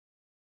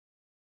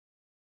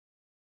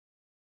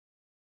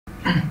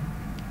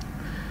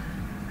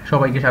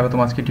সবাইকে স্বাগতম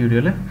আজকে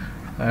টিউটোরিয়ালে।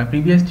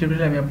 প্রিভিয়াস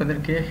টিউটোরিয়ালে আমি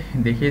আপনাদেরকে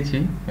দেখিয়েছি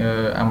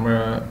আমরা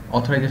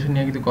অথরাইজেশন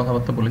নিয়ে কিছু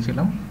কথাবার্তা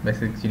বলেছিলাম,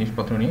 বেসিক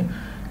জিনিসপত্র নিয়ে।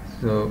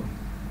 সো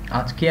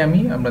আজকে আমি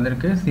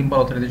আপনাদেরকে সিম্পল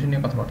অথরাইজেশন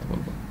নিয়ে কথাবার্তা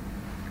বলবো।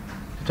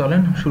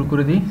 চলেন শুরু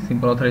করে দিই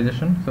simple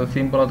authorisation. So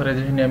simple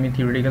authorisation নিয়ে আমি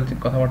থিওরিটিক্যাল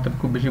কথাবার্তা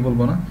খুব বেশি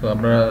বলবো না। সো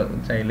আপনারা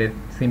চাইলে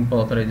সিম্পল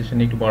অথরাইজেশন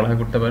নিয়ে একটু পড়ালেখা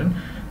করতে পারেন।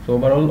 সো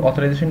ওভারঅল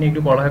অথরাইজেশন নিয়ে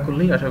একটু পড়ালেখা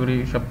করলেই আশা করি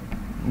সব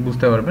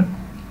বুঝতে পারবেন।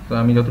 তো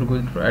আমি যতটুকু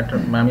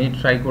আমি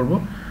ট্রাই করবো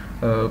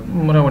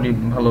মোটামুটি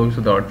ভালো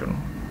কিছু দেওয়ার জন্য।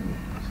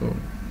 সো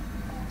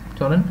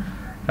চলেন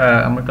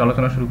আমরা একটা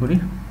আলোচনা শুরু করি।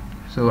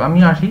 সো আমি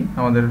আসি,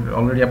 আমাদের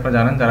অলরেডি আপনারা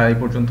জানেন যারা এই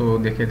পর্যন্ত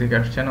দেখে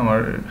আসছেন, আমার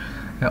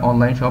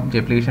অনলাইন শপ যে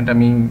অ্যাপ্লিকেশনটা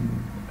আমি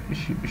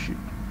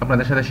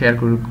আপনাদের সাথে শেয়ার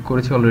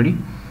করেছি অলরেডি।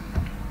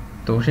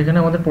 তো সেখানে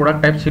আমাদের প্রোডাক্ট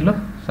টাইপ ছিল।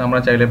 সো আমরা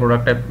চাইলে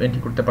প্রোডাক্ট টাইপ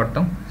এন্ট্রি করতে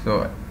পারতাম। সো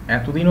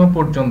এতদিনও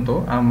পর্যন্ত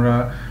আমরা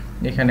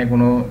এখানে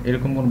কোনো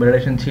এরকম কোনো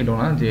ভ্যালিডেশন ছিল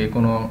না যে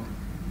কোনো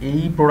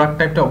এই প্রোডাক্ট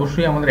টাইপটা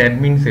অবশ্যই আমাদের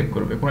অ্যাডমিন সেভ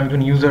করবে, কোনো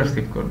একজন ইউজার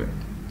সেভ করবে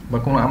বা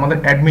কোনো আমাদের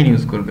অ্যাডমিন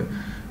ইউজ করবে।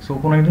 সো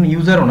কোনো একজন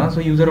ইউজারও না। সো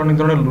ইউজার অনেক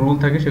ধরনের রুল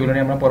থাকে, সেগুলো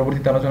নিয়ে আমরা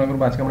পরবর্তীতে আলোচনা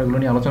করবো। আজকে আমরা এগুলো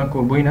নিয়ে আলোচনা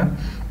করবোই না।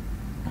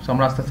 সো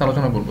আমরা আস্তে আস্তে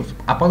আলোচনা করবো।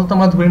 আপাতত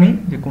আমরা ধরে নিই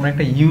যে কোনো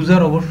একটা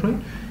ইউজার অবশ্যই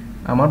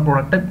আমার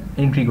প্রোডাক্টটা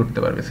এন্ট্রি করতে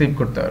পারবে, সেভ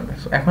করতে পারবে।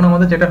 সো এখন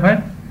আমাদের যেটা হয়,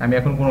 আমি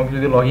এখন কোনো কিছু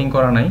লগ ইন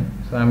করা নাই।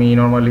 সো আমি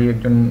নর্মালি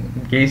একজন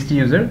গেস্ট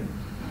ইউজার।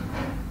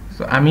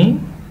 সো আমি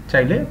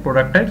চাইলে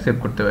প্রোডাক্ট টাইপ সেভ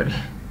করতে পারি,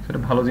 সেটা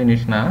ভালো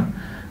জিনিস না।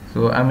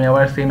 সো আমি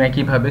আবার সেম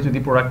একইভাবে যদি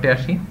প্রোডাক্টে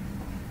আসি,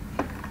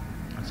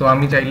 সো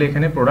আমি চাইলে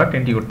এখানে প্রোডাক্ট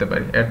এন্ট্রি করতে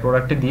পারি, অ্যাড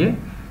প্রোডাক্টে দিয়ে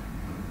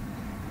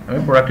আমি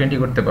প্রোডাক্ট এন্ট্রি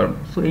করতে পারবো।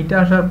 সো এইটা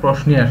আসার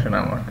প্রশ্নই আসে না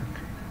আমার।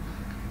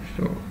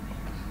 সো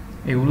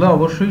এগুলো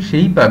অবশ্যই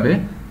সেই পাবে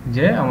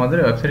যে আমাদের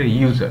ওয়েবসাইটের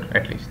ইউজার।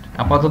 অ্যাটলিস্ট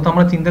আপাতত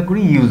আমরা চিন্তা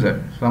করি ইউজার।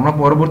 সো আমরা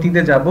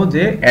পরবর্তীতে যাব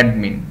যে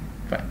অ্যাডমিন।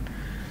 ফাইন,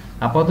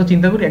 আপাতত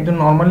চিন্তা করি একজন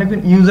নর্মাল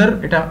একজন ইউজার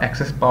এটা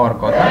অ্যাক্সেস পাওয়ার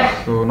কথা।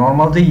 তো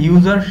নর্মাল যে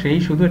ইউজার সেই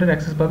শুধু এটার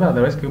অ্যাক্সেস পাবে,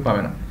 আদারওয়াইজ কেউ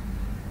পাবে না।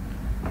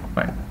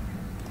 ফাইন,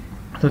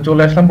 তো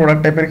চলে আসলাম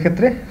প্রোডাক্ট টাইপের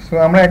ক্ষেত্রে। সো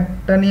আমরা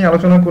একটা নিয়ে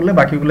আলোচনা করলে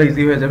বাকিগুলো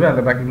ইজি হয়ে যাবে, আর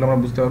বাকিগুলো আমরা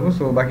বুঝতে পারবো।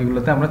 সো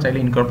বাকিগুলোতে আমরা চাইলে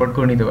ইনকর্পোরেট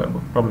করে নিতে পারবো,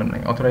 প্রবলেম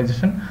নাই।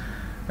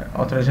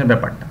 অথরাইজেশন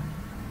ব্যাপারটা।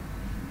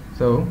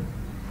 সো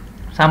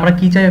আমরা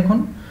কি চাই এখন?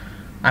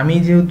 আমি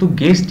যেহেতু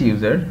গেস্ট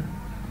ইউজার,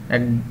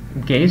 এক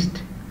গেস্ট,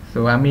 সো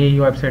আমি এই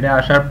ওয়েবসাইটে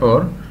আসার পর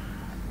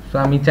সো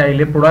আমি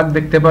চাইলে প্রোডাক্ট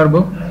দেখতে পারবো,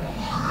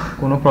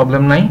 কোনো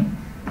প্রবলেম নাই।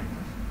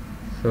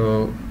 সো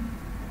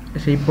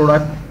সেই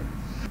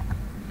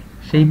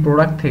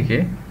প্রোডাক্ট থেকে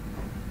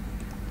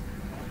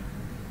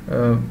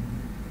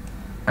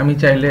আমি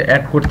চাইলে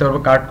অ্যাড করতে পারবো,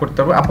 কার্ড করতে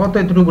পারবো। আপাতত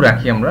এতটুকু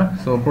রাখি আমরা।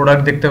 সো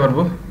প্রোডাক্ট দেখতে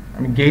পারবো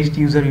আমি গেস্ট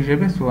ইউজার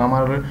হিসেবে। সো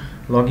আমার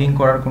লগ ইন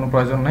করার কোনো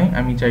প্রয়োজন নাই,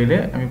 আমি চাইলে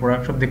আমি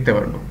প্রোডাক্ট সব দেখতে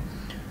পারবো।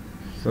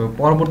 সো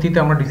পরবর্তীতে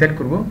আমরা ডিসাইড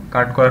করব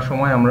কার্ড করার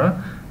সময় আমরা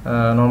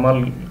নর্মাল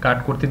কার্ড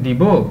করতে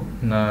দিব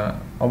না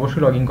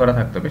অবশ্যই লগ ইন করা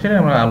থাকতে হবে, সেটা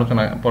আমরা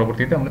আলোচনা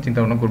পরবর্তীতে আমরা চিন্তা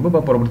ভাবনা করবো বা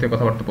পরবর্তীতে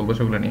কথাবার্তা বলবো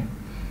সেগুলো নিয়ে।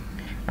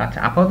 আচ্ছা,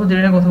 আপাতত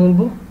যেটা নিয়ে কথা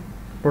বলবো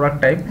প্রোডাক্ট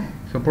টাইপ।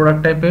 সো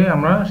প্রোডাক্ট টাইপে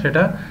আমরা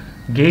সেটা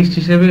গেস্ট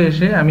হিসেবে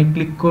এসে আমি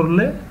ক্লিক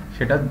করলে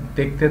সেটা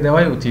দেখতে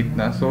দেওয়াই উচিত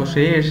না। সো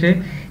সে এসে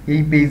এই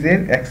পেজের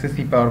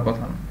অ্যাক্সেসই পাওয়ার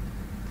কথা না।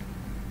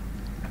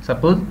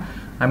 সাপোজ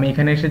আমি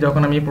এখানে এসে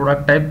যখন আমি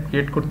প্রোডাক্ট টাইপ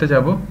ক্রিয়েট করতে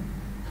যাব,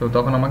 তো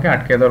তখন আমাকে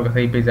আটকে দেওয়ার কথা,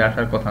 এই পেজে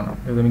আসার কথা না,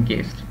 যেহেতু আমি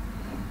গেস্ট।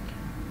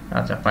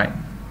 আচ্ছা ফাইন।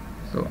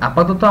 তো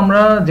আপাতত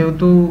আমরা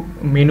যেহেতু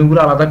মেনুগুলো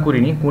আলাদা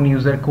করিনি, কোন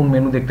ইউজার কোন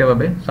মেনু দেখতে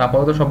পাবে, সো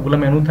আপাতত সবগুলো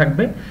মেনু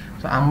থাকবে।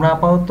 সো আমরা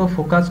আপাতত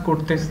ফোকাস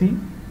করতেছি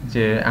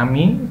যে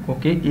আমি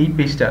ওকে এই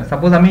পেজটা,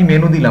 সাপোজ আমি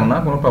মেনু দিলাম না,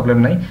 কোনো প্রবলেম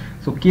নাই।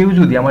 সো কেউ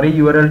যদি আমার এই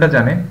ইউআরএলটা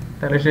জানে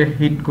তাহলে সে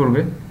হিট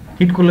করবে,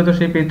 হিট করলে তো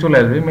সেই পেজ চলে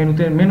আসবে।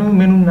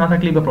 মেনু না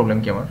থাকলেই বা প্রবলেম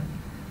কি আমার?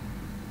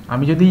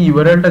 আমি যদি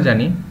ইউআরএলটা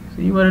জানি,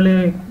 সেই ইউআরএলে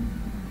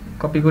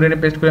কপি করে এনে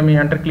পেস্ট করে আমি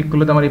এন্টার ক্লিক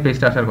করলে তো আমার এই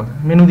পেজটা আসার কথা।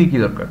 মেনু দিয়ে কী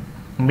দরকার?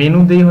 মেনু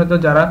দিয়ে হয়তো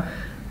যারা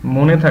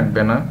মনে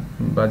থাকবে না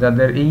বা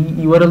যাদের এই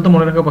ইউআরএল তো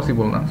মনে রাখা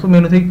পসিবল না, সো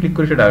মেনু থেকে ক্লিক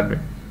করে সেটা আসবে।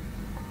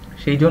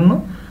 সেই জন্য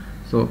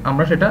সো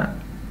আমরা সেটা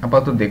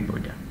আপাতত দেখবো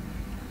এটা।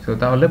 সো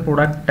তাহলে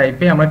প্রোডাক্ট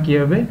টাইপে আমরা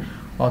কীভাবে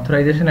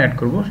অথরাইজেশন অ্যাড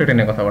করবো সেটা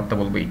নিয়ে কথাবার্তা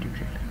বলবো এই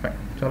টিউটোরিয়ালে। ফাইন,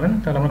 চলেন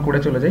তাহলে আমরা কোডে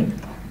চলে যাই।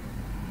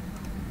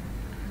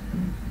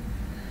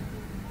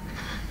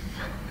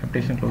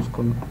 অ্যাপ্লিকেশন ক্লোজ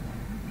করলাম,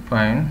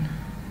 ফাইন,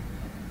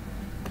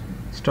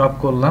 স্টপ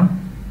করলাম।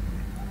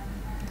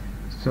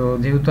 সো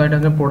যেহেতু এটা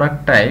হচ্ছে product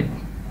type,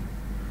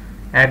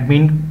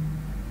 admin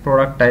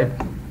product type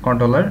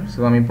controller, so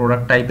আমি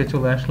প্রোডাক্ট টাইপে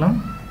চলে আসলাম।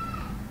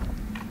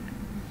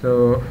 তো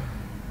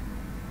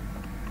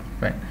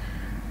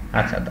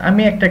আচ্ছা,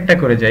 আমি একটা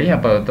করে যাই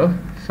আপাতত।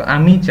 সো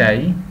আমি চাই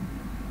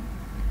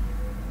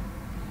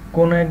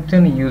কোন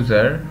একজন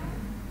ইউজার,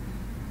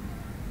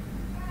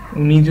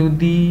 উনি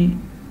যদি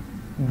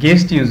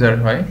গেস্ট ইউজার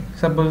হয়,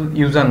 সাপোজ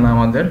ইউজার না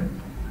আমাদের,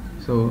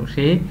 সো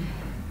সে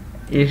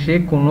এসে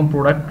কোনো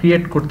প্রোডাক্ট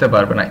ক্রিয়েট করতে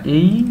পারবে না,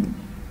 এই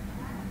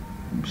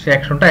সে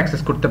অ্যাকশনটা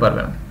অ্যাক্সেস করতে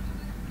পারবে না।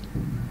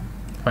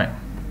 ফাইন,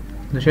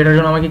 তো সেটার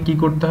জন্য আমাকে কি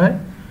করতে হয়?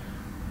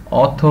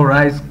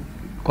 অথরাইজ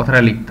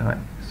কথাটা লিখতে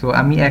হয়। সো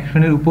আমি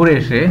অ্যাকশনের উপরে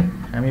এসে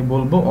আমি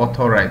বলবো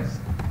অথরাইজ,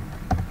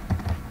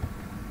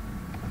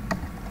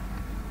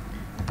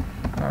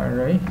 আর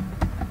SHARE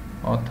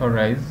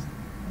authorize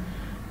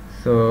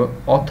সো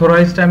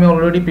অথরাইজটা আমি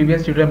অলরেডি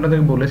প্রিভিয়াস টিউটোরিয়ালে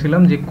আপনাদেরকে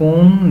বলেছিলাম যে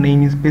কোন নেম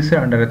স্পেসের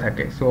আন্ডারে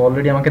থাকে। সো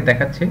অলরেডি আমাকে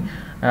দেখাচ্ছে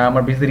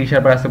আমার বিসি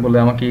রিশার্পার আছে বলে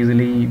আমাকে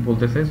ইজিলি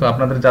বলতেছে। সো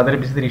আপনাদের যাদের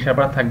বিসি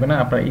রিশার্পার থাকবে না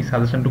আপনারা এই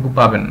সাজেশনটুকু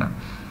পাবেন না।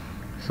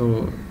 সো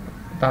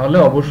তাহলে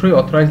অবশ্যই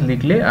অথরাইজ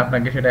লিখলে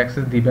আপনাকে সেটা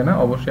অ্যাক্সেস দিবে না,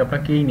 অবশ্যই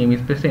আপনাকে এই নেম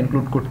স্পেসটা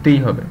ইনক্লুড করতেই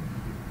হবে।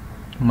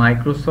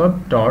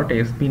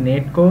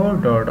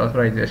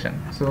 microsoft.spnetcore.authorization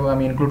সো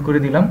আমি ইনক্লুড করে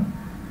দিলাম।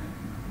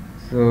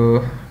 সো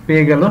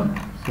পেয়ে গেল।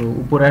 সো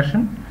উপরে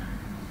আসেন,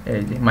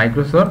 এই যে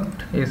মাইক্রোসফট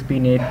এসপি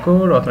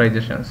নেটকোর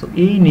অথরাইজেশন। সো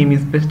এই নেম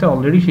স্পেসটা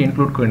অলরেডি সে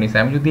ইনক্লুড করে নিয়েছে।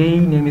 আমি যদি এই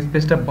নেম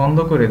স্পেসটা বন্ধ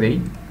করে দেই,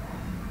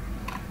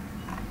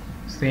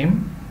 সেম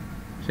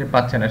সে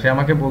পাচ্ছে না, সে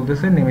আমাকে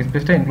বলতেছে নেম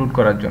স্পেসটা ইনক্লুড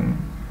করার জন্য।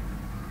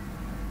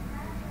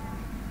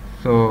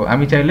 সো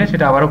আমি চাইলে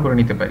সেটা আবারও করে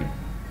নিতে পারি।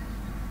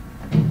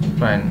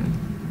 ফাইন,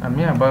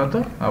 আমি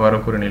আবারও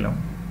করে নিলাম,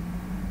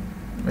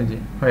 এই যে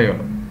হয়ে গেল।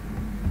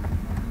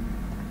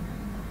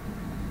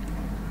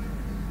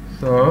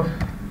 সো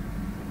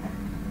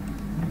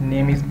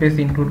নেম স্পেস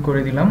ইনক্লুড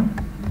করে দিলাম,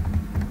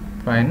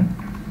 ফাইন।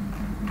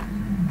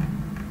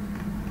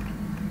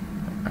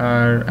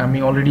 আর আমি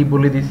অলরেডি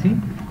বলে দিছি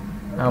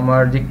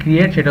আমার যে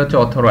ক্রিয়েট সেটা হচ্ছে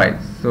অথরাইজ।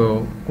 সো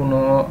কোনো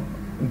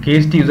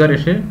গেস্ট ইউজার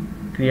এসে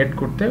ক্রিয়েট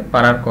করতে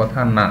পারার কথা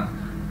না।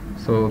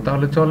 সো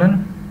তাহলে চলেন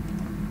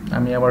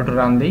আমি আবার একটু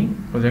রান দিই,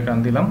 প্রজেক্ট রান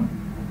দিলাম।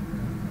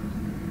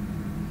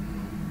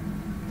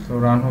 সো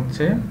রান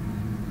হচ্ছে,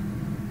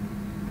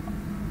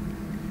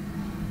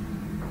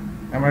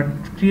 আমরা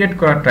ক্রিয়েট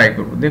করার ট্রাই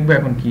করব, দেখবো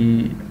এখন কি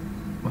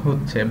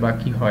হচ্ছে বা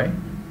কি হয়।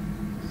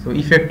 সো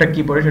ইফেক্টটা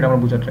কি পড়ে সেটা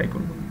আমরা বোঝার ট্রাই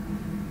করব।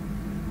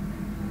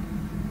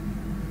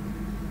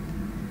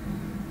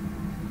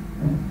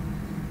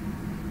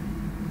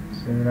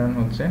 রান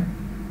হচ্ছে,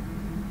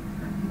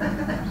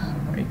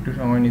 একটু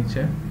সময়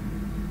নিচ্ছে।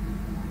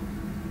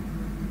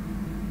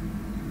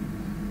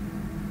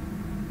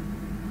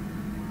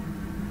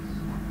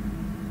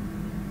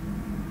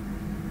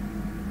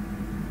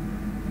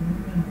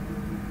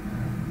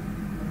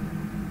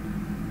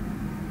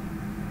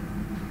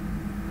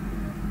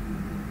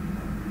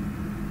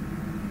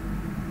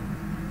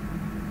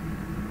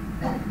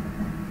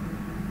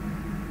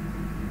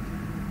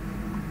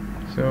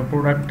 সো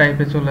প্রোডাক্ট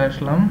টাইপে চলে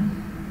আসলাম।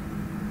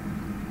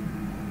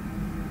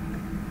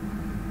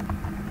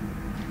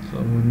 So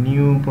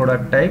new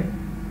product type,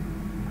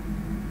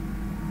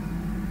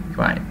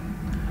 fine.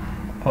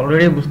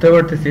 Already বুঝতে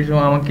পারতেছি সো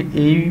আমাকে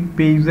এই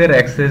পেজের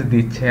অ্যাক্সেস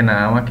দিচ্ছে না,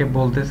 আমাকে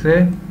বলতেছে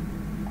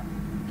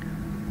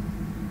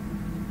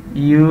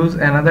use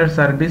another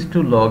service to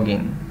log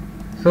in.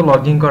 So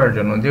log in করার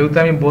জন্য যেহেতু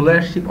আমি বলে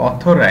আসছি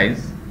অথরাইজ,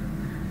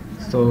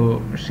 সো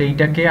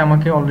সেইটাকে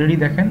আমাকে অলরেডি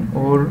দেখেন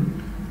ওর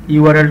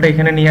ইউআরএলটা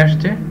এখানে নিয়ে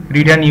আসছে,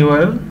 return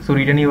URL. So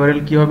return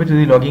URL কি হবে,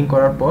 যদি লগ ইন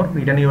করার পর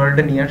রিটার্ন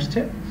ইউআরএলটা নিয়ে আসছে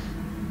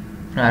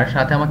আর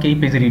সাথে আমাকে এই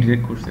পেজে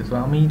রিডিরেক্ট করছে। সো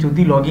আমি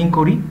যদি লগ ইন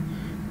করি,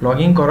 লগ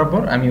ইন করার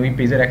পর আমি ওই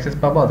পেজের অ্যাক্সেস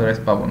পাবো, আদারওয়াইজ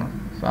পাবো না।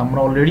 সো আমরা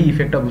অলরেডি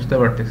ইফেক্টটা বুঝতে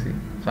পারতেছি।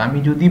 সো আমি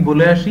যদি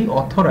বলে আসি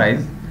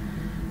অথরাইজ,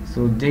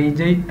 সো যেই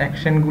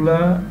অ্যাকশনগুলো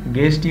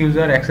গেস্ট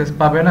ইউজার অ্যাক্সেস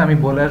পাবে না আমি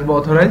বলে আসবো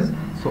অথরাইজ।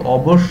 সো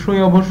অবশ্যই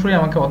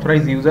আমাকে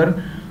অথরাইজ ইউজার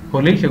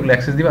হলেই সেগুলো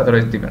অ্যাক্সেস দিবে,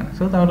 আদারওয়াইজ দিবে না।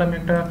 সো তাহলে আমি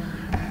একটা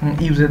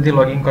ইউজার দিয়ে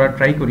লগ ইন করার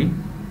ট্রাই করি।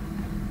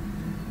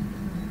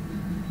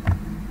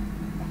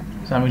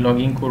 সো আমি লগ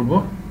ইন করবো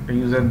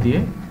ইউজার দিয়ে।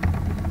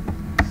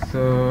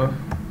 So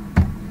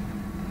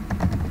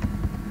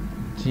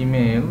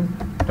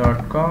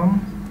gmail.com,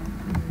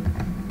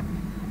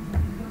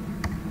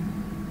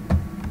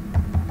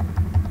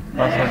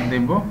 password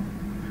Dev,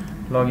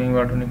 log in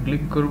বাটনে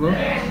ক্লিক করব।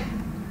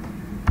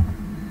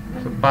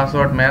 সো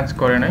পাসওয়ার্ড ম্যাচ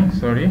করে নাই,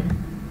 সরি।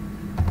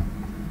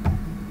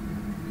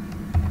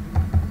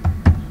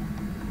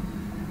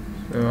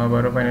 সো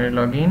আবারও finally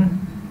log in.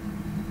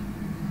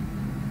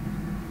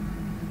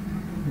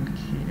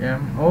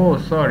 O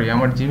sorry,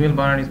 আমার জিমেল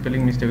বানানোর স্পেলিং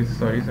মিস্টেক হয়েছে,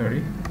 সরি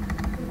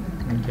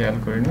আমি খেয়াল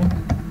করিনি।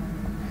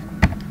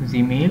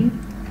 জিমেল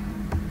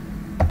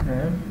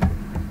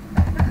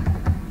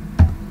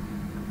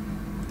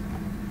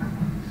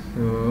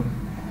সো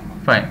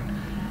ফাইন,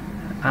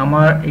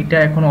 আমার এটা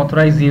এখন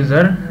অথরাইজ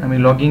ইউজার। আমি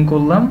লগ ইন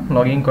করলাম,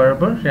 লগ ইন করার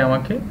পর সে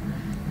আমাকে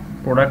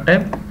প্রোডাক্ট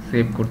টাইপ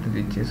সেভ করতে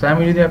দিচ্ছে। সো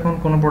আমি যদি এখন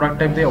কোনো প্রোডাক্ট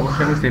টাইপ দিই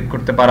অবশ্যই আমি সেভ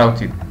করতে পারা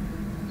উচিত।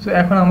 সো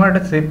এখন আমার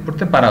এটা সেভ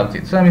করতে পারা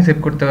উচিত। সো আমি সেভ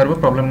করতে পারবো,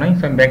 প্রবলেম নাই।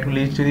 সো আমি ব্যাক টু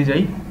লিস্ট যদি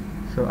যাই,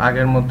 সো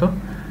আগের মতো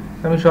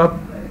আমি সব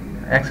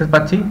অ্যাক্সেস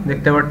পাচ্ছি,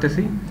 দেখতে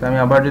পারতেছি। তো আমি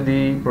আবার যদি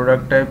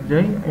প্রোডাক্ট টাইপ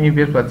যাই আমি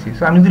পেজ পাচ্ছি।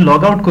 সো আমি যদি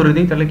লগ আউট করে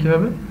দিই তাহলে কী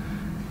হবে,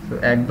 সো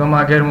একদম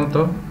আগের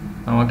মতো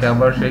আমাকে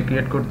আবার সেই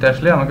ক্রিয়েট করতে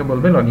আসলে আমাকে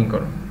বলবে লগ ইন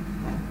করো।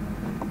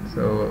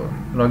 সো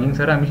লগ ইন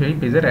ছাড়া আমি সেই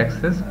পেজের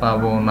অ্যাক্সেস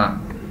পাবো না।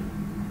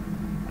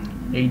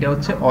 এইটা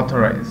হচ্ছে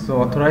অথরাইজ। সো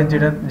অথরাইজ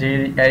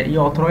এই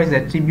অথরাইজ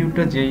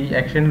অ্যাট্রিবিউটটা যেই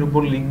অ্যাকশনের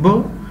উপর লিখবো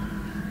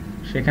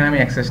সেখানে আমি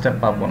অ্যাক্সেসটা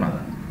পাবো না।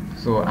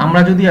 সো আমরা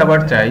যদি আবার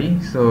চাই,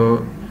 সো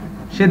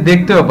সে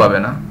দেখতেও পাবে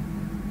না,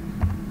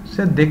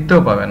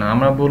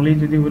 আমরা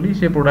যদি বলি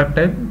সে প্রোডাক্ট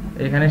টাইপ,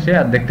 এখানে সে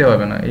আর দেখতে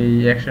পাবে না, এই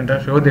অ্যাকশনটা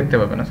সেও দেখতে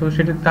পাবে না। সো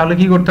সেটা তাহলে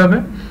কি করতে হবে,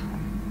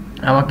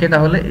 আমাকে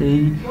তাহলে এই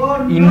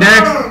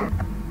ইন্ডেক্স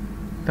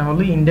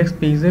তাহলে ইন্ডেক্স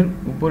পেজের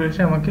উপরে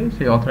এসে আমাকে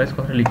সেই অথরাইজ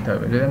কথাটা লিখতে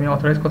হবে। যদি আমি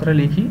অথরাইজ কথাটা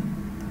লিখি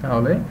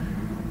তাহলে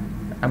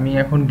আমি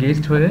এখন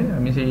গেস্ট হয়ে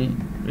আমি সেই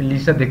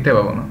লিস্টটা দেখতে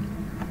পাবো না।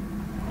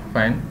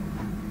 ফাইন,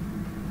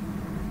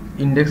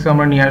 ইন্ডেক্সে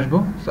আমরা নিয়ে আসবো।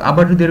 সো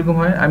আবার যদি এরকম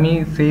হয় আমি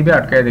সেভে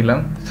আটকায় দিলাম,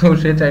 সো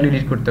সে চাইলে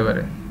এডিট করতে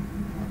পারে।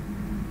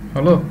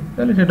 হলো?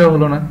 তাহলে সেটাও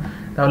হলো না।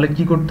 তাহলে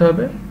কি করতে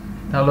হবে?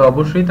 তাহলে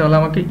অবশ্যই তাহলে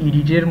আমাকে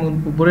এডিটের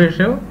উপরে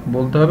এসেও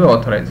বলতে হবে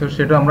অথরাইজ, সো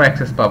সেটা আমরা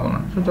অ্যাক্সেস পাবো না।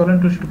 সো চলেন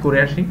একটু করে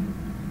আসি।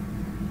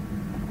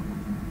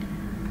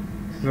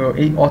 সো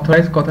এই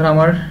অথরাইজ কথাটা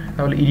আমার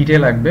তাহলে এডিটে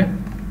লাগবে।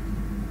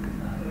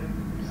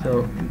 সো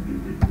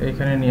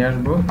এইখানে নিয়ে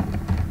আসবো।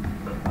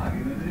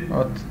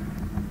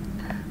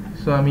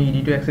 সো আমি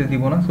এডিটে অ্যাক্সেস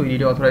দিব না, সো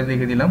এডিটে অথরাইজ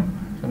লিখে দিলাম।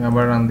 সো আমি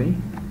আবার রান দিই।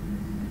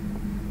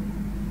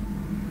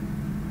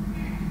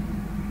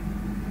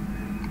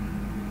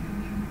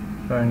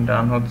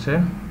 ডান হচ্ছে।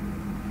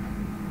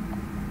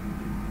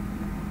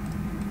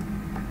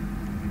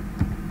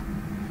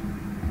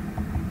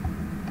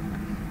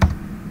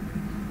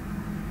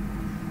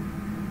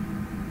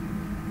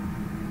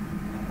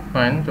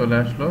 ফাইন, চলে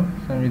আসলো।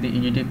 আমি যদি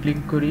এডিটে ক্লিক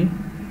করি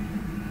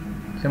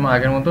সেম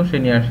আগের মতো সে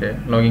নিয়ে আসে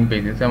লগইন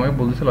পেজে, সে আমাকে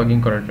বলতেছে লগইন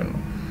করার জন্য।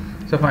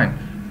 সো ফাইন,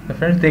 তো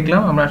ফ্রেন্ডস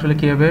দেখলাম আমরা আসলে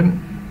কীভাবে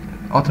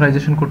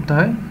অথরাইজেশন করতে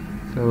হয়।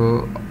 সো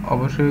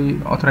অবশ্যই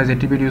অথরাইজ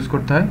অ্যাট্রিবিউট ইউজ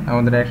করতে হয়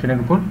আমাদের অ্যাকশনের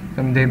উপর।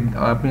 আমি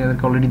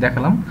আপনাদেরকে অলরেডি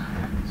দেখালাম।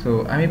 সো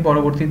আমি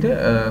পরবর্তীতে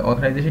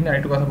অথরাইজেশন নিয়ে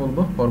আরেকটু কথা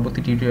বলবো। পরবর্তী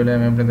টিউটোরিয়ালে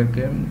আমি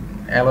আপনাদেরকে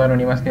অ্যালো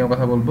অ্যানোনিমাস নিয়েও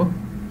কথা বলবো।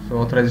 সো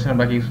অথরাইজেশন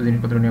বাকি কিছু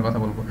জিনিসপত্র নিয়ে কথা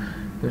বলবো।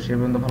 তো সে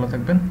পর্যন্ত ভালো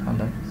থাকবেন।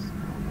 আল্লাহ হাফিজ।